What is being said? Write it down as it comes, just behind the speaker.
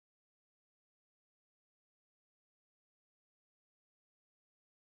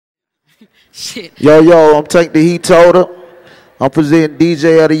Shit. Yo, I'm Tank the Heat Toter. I'm presenting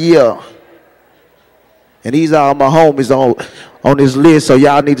DJ of the Year. And these are my homies on this list, so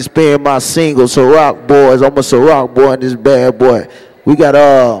y'all need to spin my single, Ciroc Boys. I'm a Ciroc boy and this bad boy. We got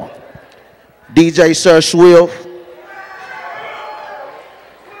DJ Sir Swift,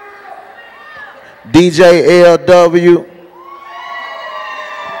 DJ LW,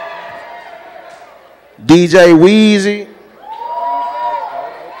 DJ Wheezy,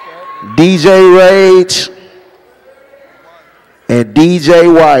 DJ Rage, and DJ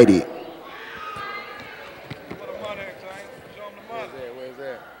Whitey.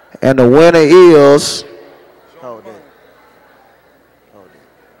 And the winner is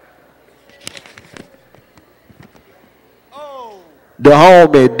the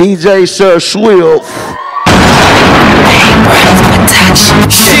homie DJ Sir Swift.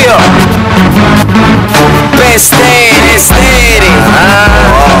 Been steady.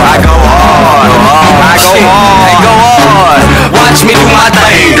 I go hard. Watch me do my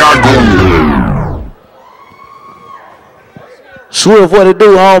thing. Swift, what it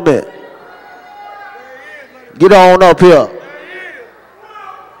do, homie? Get on up here.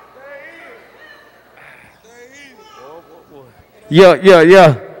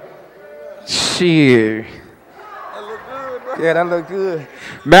 Yeah. Shit. Yeah, that look good.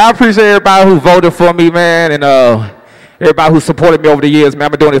 Man, I appreciate everybody who voted for me, man, and everybody who supported me over the years, man.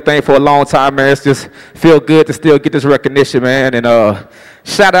 I've been doing this thing for a long time, man. It's just feel good to still get this recognition, man. And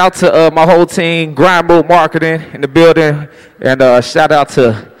shout out to my whole team, Grind Mode Marketing in the building, and shout out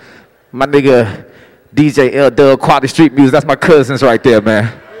to my nigga DJ L Dub, Quality Street Music. That's my cousins right there,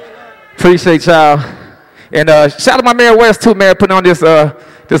 man. Appreciate y'all. And shout out to my man West too, man, putting on this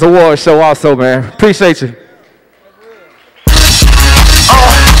this award show also, man. Appreciate you.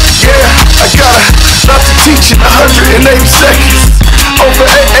 I got a lot to teach in 180 seconds. Over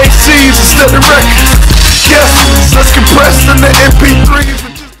AACs instead of records. Yes, let's compress in the MP3s.